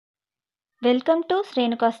Welcome to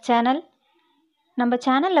ஸ்ரேணுகாஸ் channel. நம்ம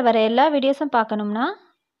சேனலில் வர எல்லா வீடியோஸும் பார்க்கணும்னா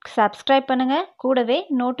சப்ஸ்கிரைப் பண்ணுங்கள், கூடவே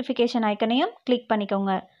நோட்டிஃபிகேஷன் ஐக்கனையும் கிளிக்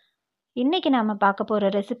பண்ணிக்கோங்க. இன்றைக்கி நாம் பார்க்க போகிற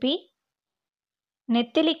ரெசிபி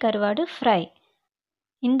நெத்திலி கருவாடு ஃப்ரை.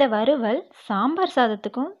 இந்த வறுவல் சாம்பார்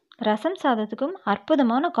சாதத்துக்கும் ரசம் சாதத்துக்கும்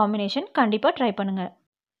அற்புதமான காம்பினேஷன். கண்டிப்பாக ட்ரை பண்ணுங்கள்.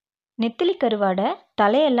 நெத்திலி கருவாடை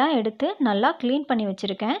தலையெல்லாம் எடுத்து நல்லா க்ளீன் பண்ணி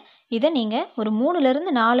வச்சுருக்கேன். இதை நீங்கள் ஒரு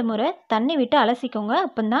 3லேருந்து 4 முறை தண்ணி விட்டு அலசிக்கோங்க.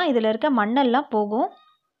 அப்போ தான் இதில் இருக்க மண்ணெல்லாம் போகும்.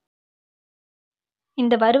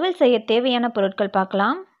 இந்த வறுவல் செய்ய தேவையான பொருட்கள்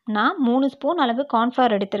பார்க்கலாம். நான் 3 ஸ்பூன் அளவு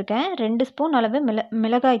கார்ன்ஃப்ளவர் எடுத்திருக்கேன், 2 ஸ்பூன் அளவு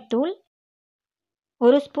மிளகாய்த்தூள்,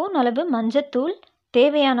 1 ஸ்பூன் அளவு மஞ்சத்தூள்,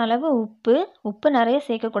 தேவையான அளவு உப்பு நிறைய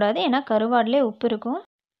சேர்க்கக்கூடாது, ஏன்னா கருவாடிலே உப்பு இருக்கும்.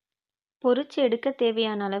 பொரிச்சு எடுக்க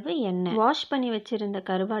தேவையான அளவு எண்ணெய். வாஷ் பண்ணி வச்சுருந்த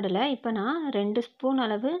கருவாடில் இப்போ நான் 2 ஸ்பூன்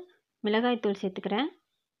அளவு மிளகாய்த்தூள் சேர்த்துக்கிறேன்,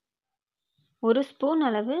 1 ஸ்பூன்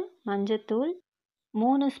அளவு மஞ்சத்தூள்,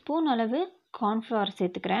 3 ஸ்பூன் அளவு கார்ன்ஃப்ளவர்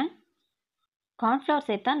சேர்த்துக்கிறேன். கார்ன்ஃப்ளவர்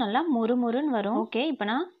சேர்த்தா நல்லா முறுமுறுன்னு வரும். ஓகே, இப்போ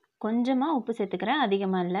நான் கொஞ்சமாக உப்பு சேர்த்துக்கிறேன்,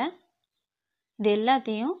 அதிகமாக இல்லை. இது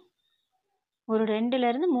எல்லாத்தையும் ஒரு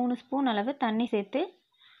 2லேருந்து 3 ஸ்பூன் அளவு தண்ணி சேர்த்து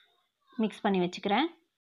மிக்ஸ் பண்ணி வச்சுக்கிறேன்.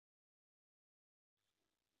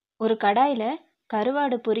 ஒரு கடாயில்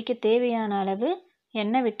கருவாடு பொரிக்க தேவையான அளவு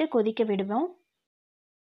எண்ணெய் விட்டு கொதிக்க விடுவோம்.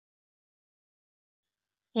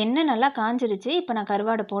 எண்ணெய் நல்லா காஞ்சிருச்சு. இப்போ நான்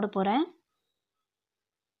கருவாடை போட போகிறேன்.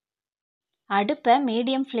 அடுப்பை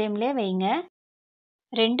மீடியம் ஃப்ளேம்லேயே வைங்க.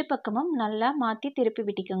 2 பக்கமும் நல்லா மாற்றி திருப்பி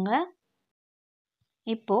விட்டுக்கோங்க.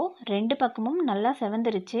 இப்போது 2 பக்கமும் நல்லா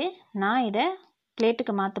செவந்துருச்சு. நான் இதை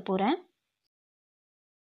பிளேட்டுக்கு மாற்ற போகிறேன்.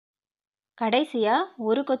 கடைசியாக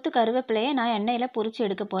ஒரு கொத்து கருவேப்பிலையை நான் எண்ணெயில் பொரித்து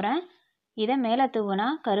எடுக்க போகிறேன். இதை மேலே தூவினா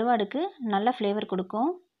கருவாடுக்கு நல்ல ஃப்ளேவர் கொடுக்கும்.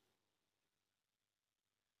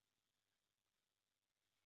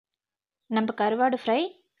 நம்ம கருவாடு ஃப்ரை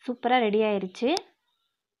சூப்பராக ரெடி ஆயிடுச்சு.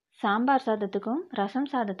 சாம்பார் சாதத்துக்கும் ரசம்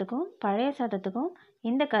சாதத்துக்கும் பழைய சாதத்துக்கும்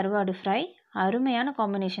இந்த கருவாடு ஃப்ரை அருமையான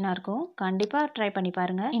காம்பினேஷனாக இருக்கும். கண்டிப்பாக ட்ரை பண்ணி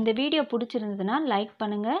பாருங்கள். இந்த வீடியோ பிடிச்சிருந்ததுன்னா லைக்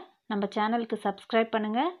பண்ணுங்கள், நம்ம சேனலுக்கு சப்ஸ்கிரைப்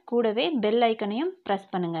பண்ணுங்கள், கூடவே பெல் ஐக்கனையும்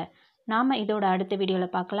ப்ரெஸ் பண்ணுங்கள். நாம் இதோட அடுத்த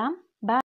வீடியோவில் பார்க்கலாம்.